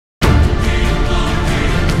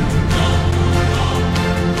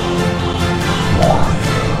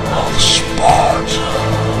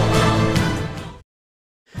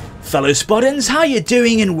fellow Spartans, how you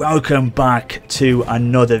doing, and welcome back to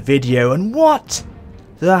another video. And what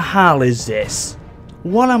the hell is this?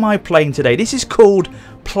 What am I playing today? This is called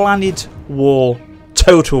Planetwar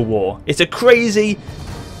Total War. It's a crazy,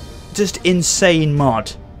 just insane mod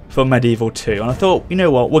for Medieval 2, and I thought, you know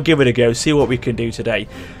what, we'll give it a go, see what we can do today.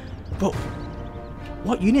 But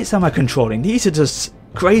what units am I controlling? These are just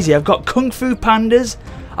crazy. I've got Kung Fu Pandas,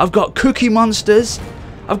 I've got Cookie Monsters,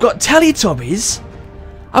 I've got Teletubbies,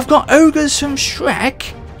 I've got ogres from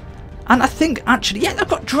Shrek, and I think actually, yeah, I've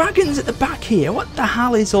got dragons at the back here. What the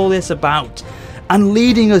hell is all this about? And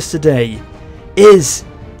leading us today is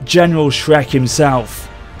General Shrek himself,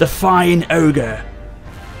 the fine ogre.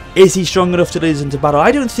 Is he strong enough to lead us into battle?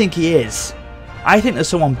 I don't think he is. I think there's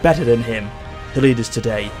someone better than him to lead us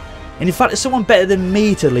today. And in fact, there's someone better than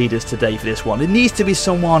me to lead us today for this one. It needs to be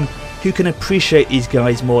someone who can appreciate these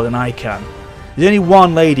guys more than I can. There's only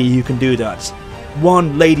one lady who can do that.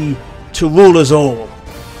 One lady to rule us all.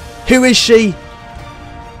 Who is she?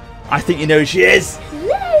 I think you know who she is.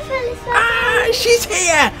 Hello, fellas. Ah, she's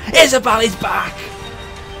here. Isabelle is back.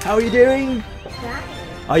 How are you doing? Right.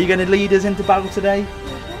 Are you going to lead us into battle today?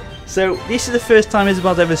 So this is the first time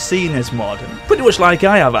Isabelle's ever seen this mod, pretty much like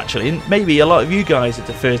I have actually, and maybe a lot of you guys it's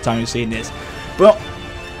the first time you've seen this. But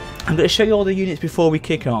I'm going to show you all the units before we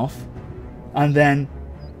kick off, and then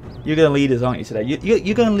you're going to lead us, aren't you, today?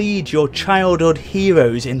 You're going to lead your childhood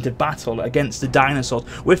heroes into battle against the dinosaurs.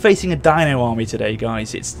 We're facing a dino army today,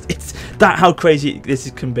 guys. It's that how crazy this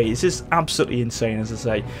can be. It's just absolutely insane, as I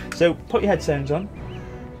say. So put your headphones on,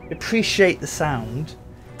 appreciate the sound,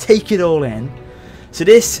 take it all in. So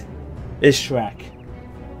this is Shrek.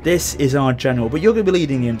 This is our general, but you're going to be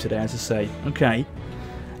leading him today, as I say. Okay.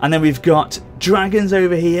 And then we've got dragons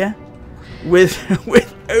over here with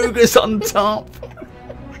ogres on top.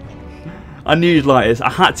 I knew you'd like this. I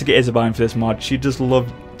had to get Isabelle in for this mod. She'd just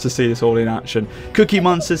love to see this all in action. Cookie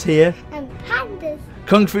Monsters here. And pandas.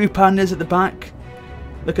 Kung Fu Pandas at the back.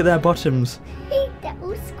 Look at their bottoms. They're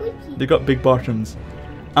all squishy. They've got big bottoms.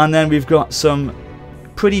 And then we've got some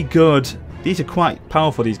pretty good... These are quite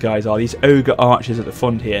powerful, these guys are. These ogre archers at the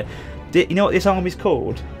front here. You know what this army's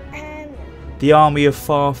called? The Army of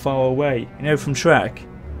Far, Far Away. You know, from Shrek?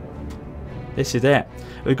 This is it.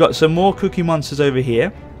 We've got some more Cookie Monsters over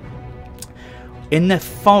here. In the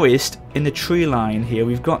forest, in the tree line here,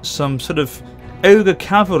 we've got some sort of ogre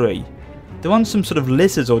cavalry. They're on some sort of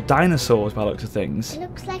lizards or dinosaurs by the looks of things. It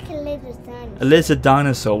looks like a lizard dinosaur. A lizard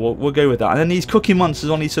dinosaur, we'll go with that. And then these Cookie Monsters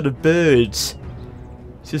on these sort of birds.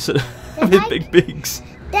 It's just sort of with like, big beaks.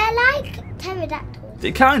 They're like pterodactyls.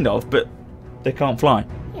 They kind of, but they can't fly,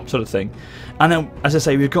 yeah. Sort of thing. And then, as I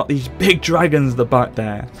say, we've got these big dragons at the back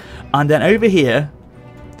there. And then over here,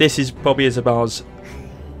 this is probably Isabelle's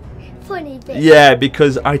funny bit. Yeah,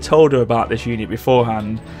 because I told her about this unit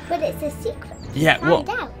beforehand. But it's a secret. Yeah, Find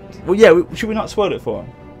out. Well, yeah, should we not spoil it for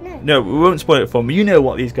him? No. No, we won't spoil it for him. You know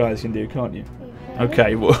what these guys can do, can't you? Mm-hmm.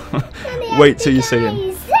 Okay, well, wait till you see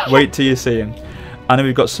him. Wait till you see him. And then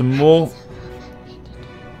we've got some more.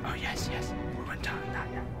 Oh, yes. We went down that,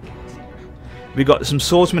 yeah. We've got some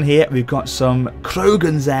swordsmen here. We've got some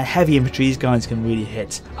Krogans there. Heavy infantry. These guys can really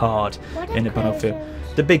hit hard in the battlefield.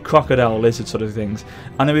 The big crocodile lizard sort of things.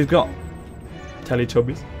 And then we've got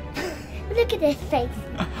Teletubbies. Look at their face.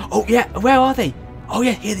 Oh, yeah. Where are they? Oh,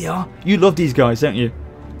 yeah. Here they are. You love these guys, don't you?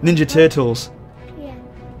 Ninja Turtles. Yeah.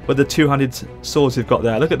 With the two-handed swords they've got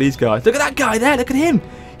there. Look at these guys. Look at that guy there. Look at him.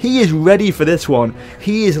 He is ready for this one.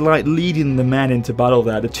 He is like leading the men into battle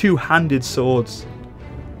there. The two-handed swords.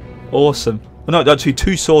 Awesome. Well, no, actually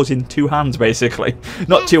two swords in two hands, basically.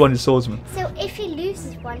 Not two-handed swordsmen. So if he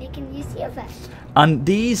loses one, he can use the other. And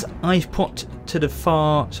these I've put to the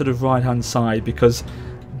far sort of right-hand side because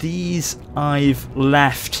these I've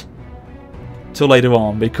left till later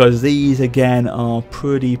on because these, again, are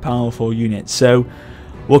pretty powerful units. So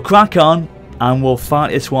we'll crack on and we'll fight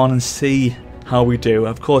this one and see how we do.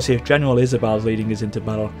 Of course, if General Isabelle's leading us into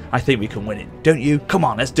battle, I think we can win it. Don't you? Come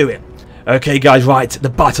on, let's do it. Okay, guys, right. The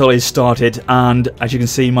battle is started, and as you can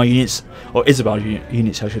see, my units, or Isabelle's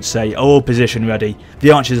units, I should say, are all position ready.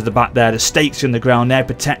 The archers at the back there, the stakes are in the ground. They're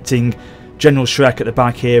protecting General Shrek at the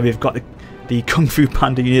back here. We've got the Kung Fu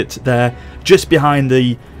Panda unit there, just behind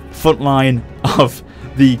the front line of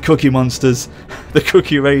the Cookie Monsters, the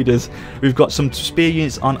Cookie Raiders. We've got some spear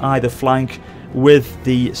units on either flank, with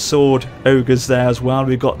the sword ogres there as well.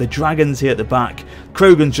 We've got the dragons here at the back,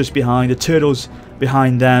 Krogans just behind, the turtles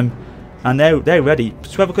behind them, and they're ready.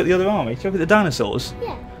 So have a look at the other army. So look at the dinosaurs.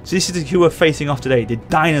 Yeah. So this is who we're facing off today, the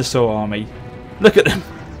dinosaur army. Look at them.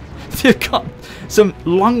 They've got some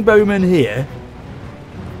longbowmen here,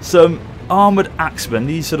 some armoured axemen,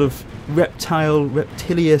 these sort of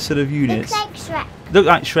reptilia sort of units. Looks like Shrek. Look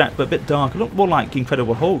like Shrek, but a bit darker. Look more like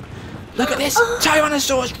Incredible Hulk. Look at this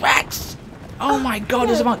Tyrannosaurus Rex! Oh my God,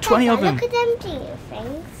 there's about 20 of them. Look at them green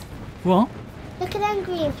things. What? Look at them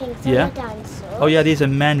green things. Yeah. The dinosaurs. Oh yeah, these are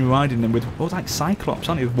men riding them with, like Cyclops,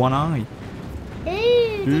 aren't they, with one eye.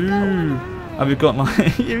 Ooh, they got one eye. And we've got like,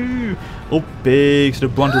 big sort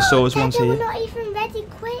of Brontosaurus ones We're here. not even ready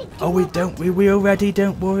quick. Oh, we're ready,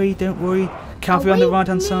 don't worry. Cavalry on the right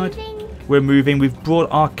hand side. We're moving. We've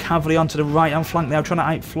brought our cavalry onto the right hand flank now, trying to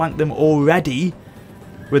outflank them already.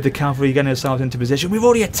 With the cavalry getting ourselves into position. We've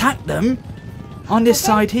already attacked them on this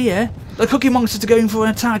side here. The Cookie Monsters are going for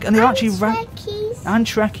an attack, and they're actually and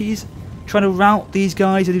Shrekies trying to rout these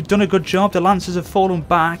guys. They've done a good job. The Lancers have fallen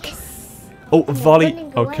back. Oh, a volley.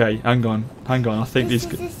 Okay, hang on. I think this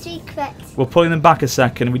is a secret. We're pulling them back a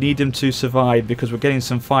second. We need them to survive because we're getting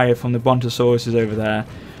some fire from the Brontosauruses over there.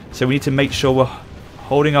 So we need to make sure we're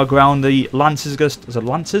holding our ground. The Lancers are going to... Is it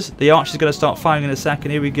Lancers? The Archers are going to start firing in a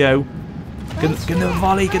second. Here we go. Get the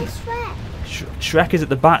volley. Shrek is at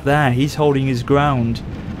the back there. He's holding his ground.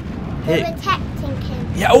 We're protecting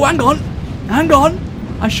him. Yeah. Oh, hang on.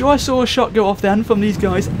 I'm sure I saw a shot go off then from these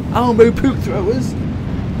guys. Elmo poop throwers.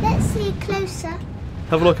 Let's see closer.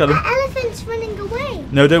 Have a look at them. The elephant's running away.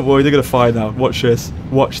 No, don't worry. They're going to fire now. Watch this.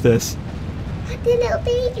 They're little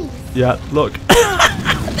babies. Yeah, look.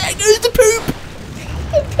 There goes the poop.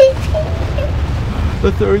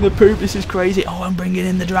 They're throwing the poop. This is crazy. Oh, I'm bringing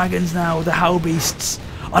in the dragons now. The Hell Beasts.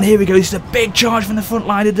 And here we go. This is a big charge from the front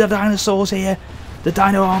line of the dinosaurs here. The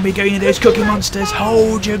Dino Army going into those Cookie Monsters.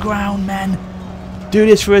 Hold your ground, men. Do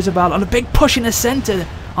this for Isabelle. And a big push in the centre.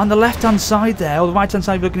 On the left-hand side there. Or the right-hand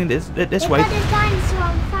side looking this way. They've got a dinosaur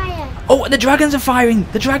on fire. Oh, and the dragons are firing.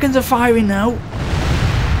 The dragons are firing now.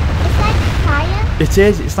 It's like fire. It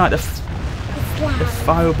is. It's like the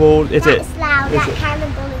fireball. Is it? That's loud. That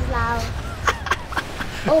cannonball is loud.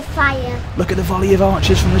 Oh, fire. Look at the volley of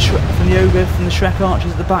archers from the Shrek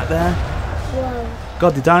archers at the back there. Whoa.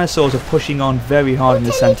 God, the dinosaurs are pushing on very hard in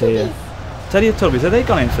the centre here. Teletubbies, have they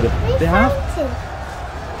gone in for the... They have?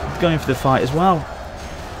 Going in for the fight as well.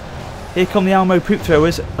 Here come the Elmo poop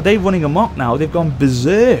throwers. Are they running amok now? They've gone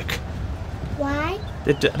berserk. Why?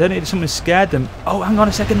 I don't know if something scared them. Oh, hang on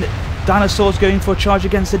a second. Dinosaurs going for a charge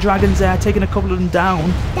against the dragons there, taking a couple of them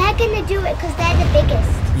down. They're going to do it because they're the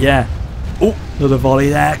biggest. Yeah. Oh, another volley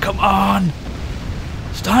there. Come on.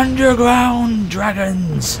 Stand your ground,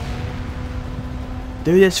 dragons.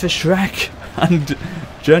 Do this for Shrek and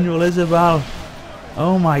General Isabelle.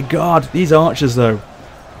 Oh my God. These archers though.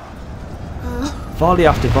 Volley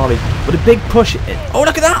after volley. But a big push. Oh,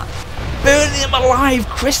 look at that. Burning them alive.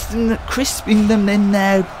 Crisping them in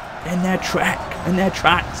their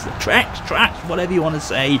tracks, whatever you want to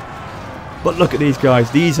say. But look at these guys.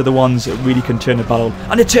 These are the ones that really can turn the battle.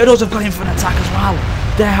 And the turtles have gone in for an attack as well.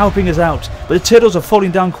 They're helping us out. But the turtles are falling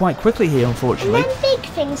down quite quickly here, unfortunately. And then big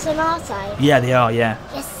things on our side. Yeah, they are, yeah.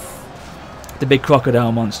 Yes. The big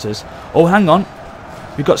crocodile monsters. Oh, hang on.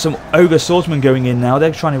 We've got some ogre swordsmen going in now.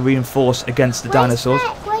 They're trying to reinforce against the dinosaurs.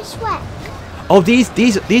 Where's Shrek? Oh,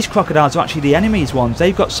 these crocodiles are actually the enemy's ones.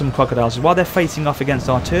 They've got some crocodiles as well. They're facing off against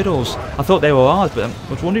our turtles. I thought they were ours, but I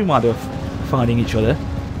was wondering why they were fighting each other.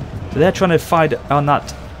 So they're trying to fight on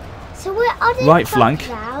that right flank.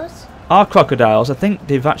 Our crocodiles, I think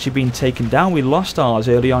they've actually been taken down. We lost ours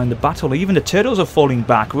early on in the battle. Even the turtles are falling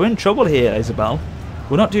back. We're in trouble here, Isabelle.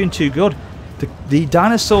 We're not doing too good. The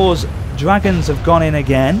dinosaurs, dragons have gone in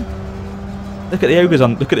again. Look at the ogres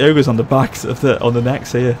on. Look at the ogres on the backs of on the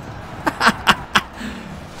necks here.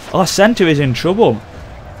 Our centre is in trouble.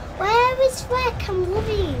 Where is Shrek and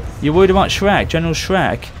Woobies? You're worried about Shrek, General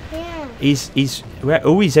Shrek? Yeah. He's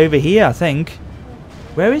over here, I think.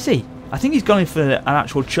 Where is he? I think he's gone in for an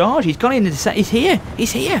actual charge. He's gone in the set. He's here.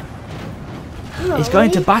 He's here. He's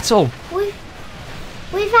going to battle.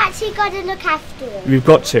 We've actually got to look after him. We've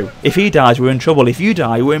got to. If he dies, we're in trouble. If you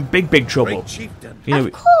die, we're in big trouble. You know,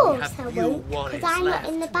 of course I won't, because I'm not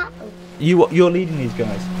in the battle. You're leading these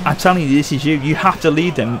guys. I'm telling you, this is you. You have to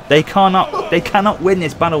lead them. They cannot win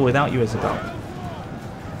this battle without you, Isabelle.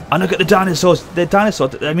 And look at the dinosaurs. The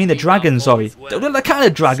dragons, sorry. The kind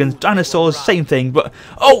of dragons, dinosaurs, same thing. But,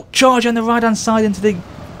 oh, charge on the right-hand side into the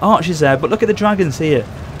archers there. But look at the dragons here.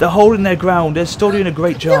 They're holding their ground. They're still doing a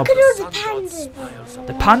great job. Look at all the pandas.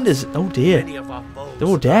 The pandas, oh dear. They're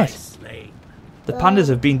all dead. The pandas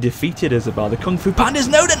have been defeated, Isabelle. The Kung Fu pandas,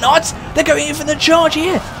 no they're not. They're going in for the charge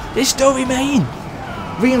here. They still remain.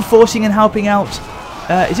 Reinforcing and helping out.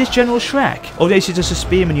 Is this General Shrek? Or this is just a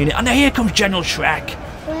spearman unit? And here comes General Shrek.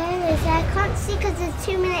 Where is he? I can't see because there's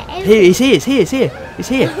too many ogres. Here, he's here.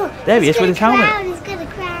 There he is with his helmet. He's got a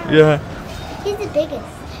crown. Yeah. He's the biggest.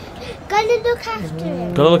 Gotta look after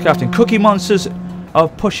him. Gotta look after him. Cookie monsters are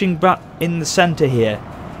pushing back in the centre here.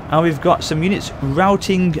 And we've got some units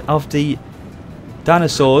routing of the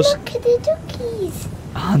dinosaurs. Look at the duckies.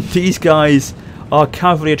 And these guys are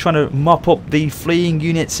cavalry, are trying to mop up the fleeing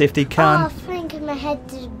units if they can. Oh, I think in my head.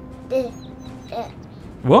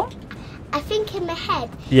 What? I think in my head.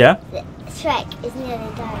 Yeah. Shrek is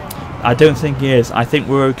nearly dying. I don't think he is. I think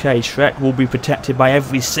we're okay. Shrek will be protected by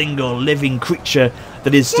every single living creature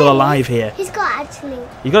that is still alive here. He's got actually.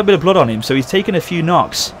 He's got a bit of blood on him, so he's taken a few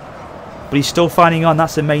knocks. But he's still fighting on.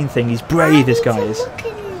 That's the main thing. He's brave, this guy is. Look at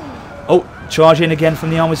him. Oh, charging again from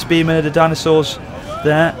the armoured spearmen of the dinosaurs.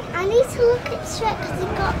 There. I need to look at Shrek because he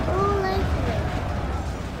got all over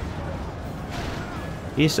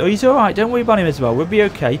him. He's alright. Don't worry about him, Isabelle. We'll be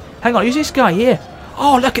okay. Hang on. Who's this guy here?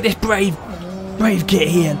 Oh, look at this brave kid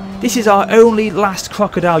here. This is our only last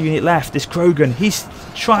crocodile unit left. This Krogan. He's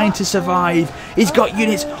trying to survive. He's got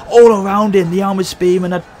units all around him. The armoured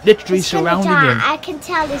spearmen are literally surrounding him. I can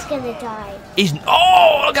tell he's gonna die.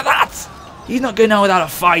 Oh, look at that! He's not going down without a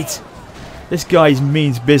fight. This guy's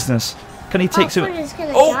means business. Can he take some? I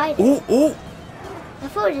thought I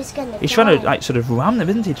thought he was gonna die. He's trying to like sort of ram them,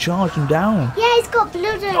 isn't he? Charge them down. Yeah, he's got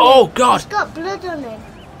blood on him. Oh God! He's got blood on him.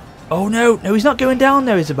 Oh no, he's not going down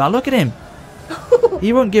there, Isabelle. Look at him.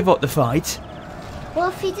 He won't give up the fight.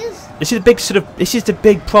 What if he does? This is the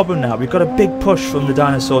big problem now. We've got a big push from the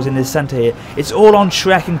dinosaurs in the centre here. It's all on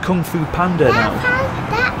Shrek and Kung Fu Panda now.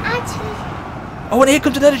 That actually. Oh, and here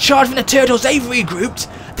comes another charge from the turtles. They've regrouped.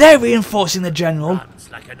 They're reinforcing the general.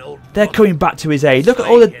 They're coming back to his aid. Look at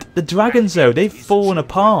all the dragons though. They've fallen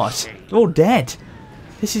apart. They're all dead.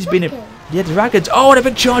 This has been a... Yeah, dragons. Oh, and a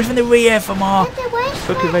big charge from the rear from our... Where's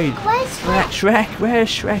Shrek? Where's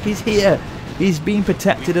Shrek? He's here. He's being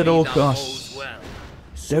protected at all costs.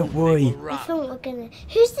 Don't worry. I think we're gonna...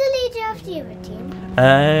 Who's the leader of the other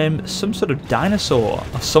team? Some sort of dinosaur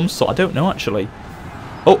of some sort. I don't know actually.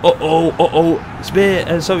 Oh.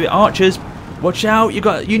 Spear, sorry, archers. Watch out, you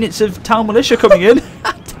got units of town militia coming in.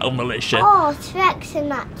 Town militia. Oh, Shrek's in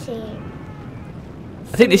that team.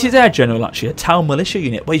 I think this is their general actually, a town militia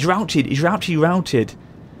unit. Well, he's routed. He's routed.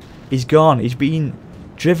 He's gone. He's been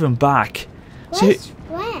driven back. Where's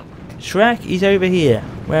Shrek? Shrek, he's over here.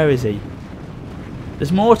 Where is he?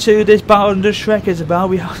 There's more to this battle than just Shrek, Isabelle.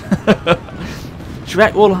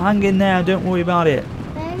 Shrek will hang in there. Don't worry about it.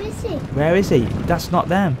 Where is he? Where is he? That's not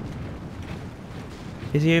them.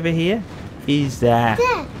 Is he over here? He's there.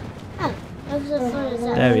 There. Oh, I was afraid of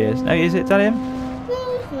that. There he is. Oh, is that him?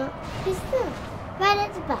 No, he's not. He's there. Right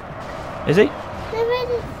at the back. Is he? No, right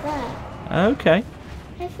at the back. Okay.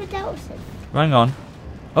 I thought that was him. Hang on.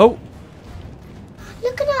 Oh.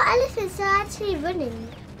 Look at our elephants. They're actually running.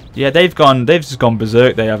 Yeah, they've just gone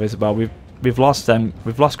berserk. They have, Isabelle. We've lost them.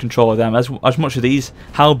 We've lost control of them. As much of these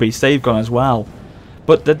hell beasts, they've gone as well.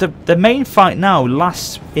 But the main fight now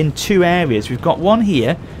lasts in two areas. We've got one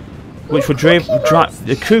here, which will drive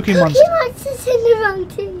the Cookie Monster. Monster's in the wrong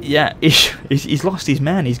team. Yeah, he's lost his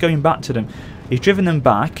men. He's going back to them. He's driven them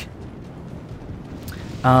back.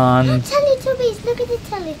 And Teletubbies. Look at the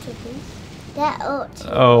Teletubbies. They're up.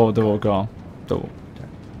 Oh, they're all gone.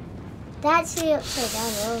 They're actually upside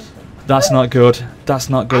down. All of them. That's not good. That's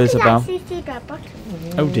not good, Isabelle. I can see their bottom.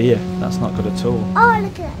 Oh dear, that's not good at all. Oh,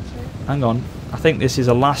 look at that. Hang on. I think this is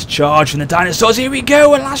a last charge from the dinosaurs. Here we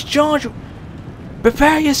go, a last charge.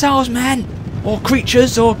 Prepare yourselves, men. Or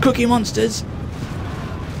creatures, or cookie monsters.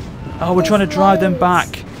 Oh, we're trying to drive them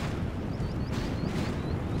back.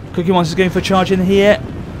 Cookie monsters going for a charge in here.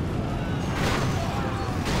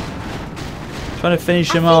 Trying to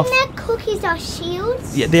finish them off. I think their cookies are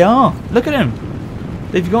shields. Yeah, they are. Look at them.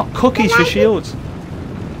 They've got cookies for shields.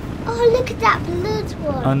 Oh, look at that blood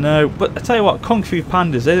one. I know, but I tell you what, Kung Fu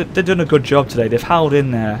Pandas, they've done a good job today. They've held in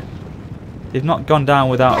there. They've not gone down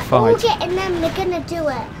without a fight. They're all getting them. They're gonna do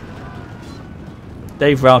it.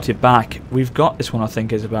 They've routed back. We've got this one, I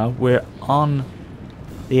think, Isabelle. We're on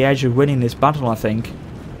the edge of winning this battle, I think.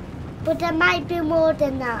 But there might be more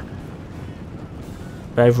than that.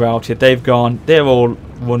 They've routed. They've gone. They're all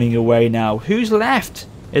running away now. Who's left,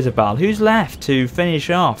 Isabelle? Who's left to finish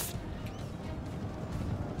off?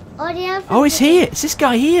 Oh, it's here. It's this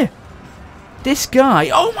guy here. This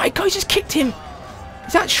guy. Oh my God, he just kicked him.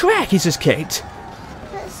 Is that Shrek he's just kicked?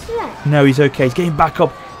 That's Shrek. No, he's okay. He's getting back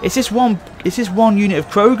up. It's this one unit of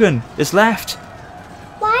Krogan that's left.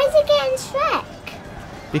 Why is he getting Shrek?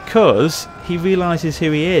 Because he realises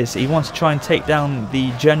who he is. He wants to try and take down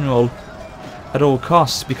the general at all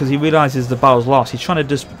costs because he realises the battle's lost. He's trying to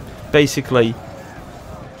just basically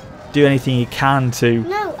do anything he can to...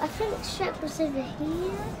 No, I think Shrek was over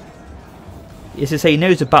here. As I say, he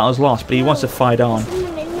knows the battle's lost, but he wants to fight on. No,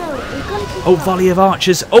 he Oh, volley of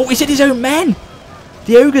archers. Oh, he's hit his own men.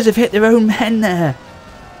 The ogres have hit their own men there.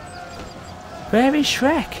 Where is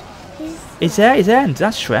Shrek? He's there, he's there.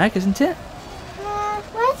 That's Shrek, isn't it?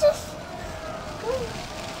 Where's this?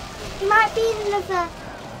 He might be in another...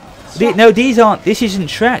 No, these aren't. This isn't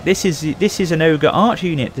Shrek. This is an ogre archer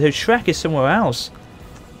unit. So Shrek is somewhere else.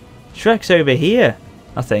 Shrek's over here,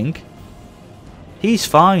 I think. He's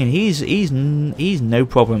fine. He's no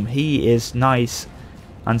problem. He is nice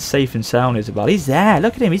and safe and sound, Isabelle. He's there.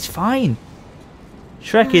 Look at him. He's fine.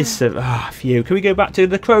 Shrek is... phew. Can we go back to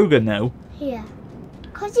the Krogan now? Yeah.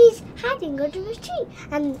 Because he's hiding under a tree.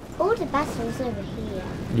 And all the battles over here.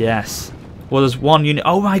 Yes. Well, there's one unit.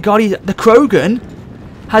 Oh my god, the Krogan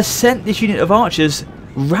has sent this unit of archers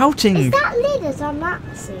routing. Is that lizard on that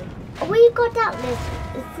team? We've got that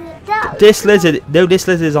lizard. Is that this lizard? No, this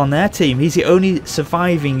lizard is on their team. He's the only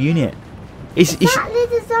surviving unit. Is that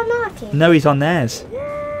lizard on our team? No, he's on theirs.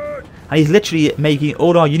 And he's literally making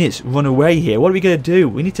all our units run away here. What are we going to do?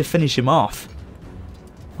 We need to finish him off.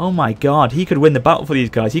 Oh my god, he could win the battle for these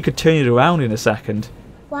guys. He could turn it around in a second.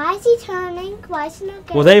 Why is he turning? Why is he not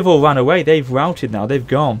going? Well, they've all ran away. They've routed now. They've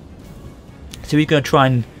gone. So he's going to try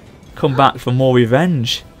and come back for more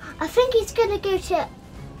revenge. I think he's going to go to...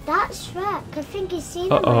 That's Shrek. I think he's seen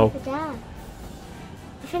him over there.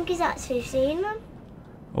 I think he's actually seen them.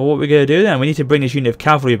 Well, what are we going to do then? We need to bring this unit of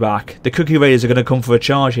cavalry back. The Cookie Raiders are going to come for a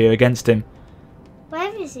charge here against him.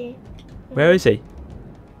 Where is he? Where is he?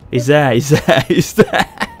 He's there. He's there. He's there.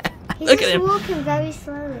 He's Look at just him. walking very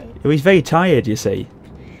slowly. Well, he's very tired, you see.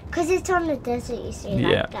 Because it's on the desert, you see.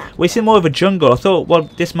 Yeah. Like that. Well, it's in more of a jungle. I thought, well,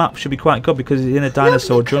 this map should be quite good because it's in a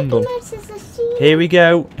dinosaur jungle. Here we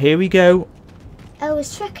go. Here we go. Oh,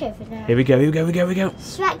 it's Shrek over there. Here we go. Here we go. Here we go.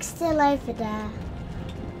 Shrek's still over there.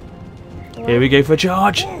 Here we go for a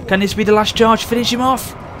charge. Can this be the last charge? Finish him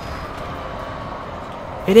off.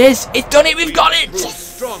 It is. It's done it. We've got it.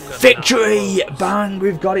 Victory. Bang.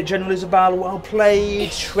 We've got it, General Isabelle. Well played.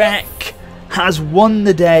 Shrek has won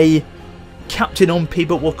the day. Captain Umpy,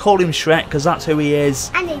 but we'll call him Shrek because that's who he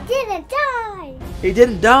is. And he didn't die. He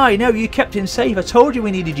didn't die. No, you kept him safe. I told you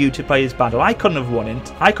we needed you to play his battle. I couldn't have won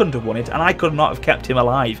it. I couldn't have won it, and I could not have kept him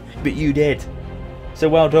alive. But you did. So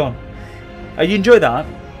well done. You enjoyed that?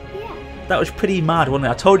 Yeah. That was pretty mad, wasn't it?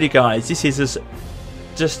 I told you guys, this is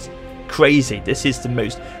just crazy. This is the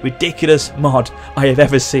most ridiculous mod I have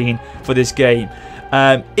ever seen for this game.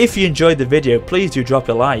 If you enjoyed the video, please do drop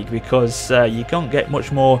a like because you can't get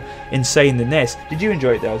much more insane than this. Did you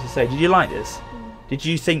enjoy it though, as I say? Did you like this? Did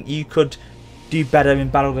you think you could do better in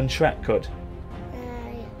battle than Shrek could?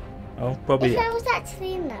 Yeah. Oh, probably. If I was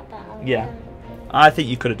actually in that battle. Yeah. I think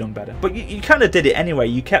you could have done better. But you kind of did it anyway.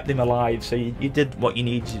 You kept him alive, so you did what you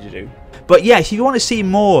needed to do. But yes, if you want to see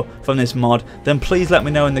more from this mod, then please let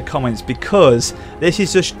me know in the comments because this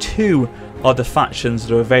is just 2 of the factions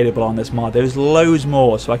that are available on this mod. There's loads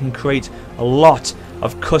more, so I can create a lot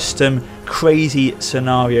of custom crazy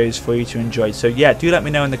scenarios for you to enjoy. So yeah, do let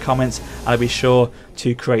me know in the comments and I'll be sure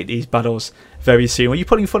to create these battles very soon. Were you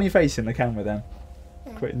putting a funny face in the camera then?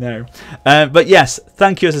 No. But yes,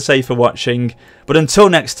 thank you as I say for watching. But until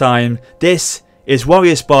next time, this is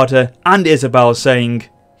WarriorofSparta and Isabelle saying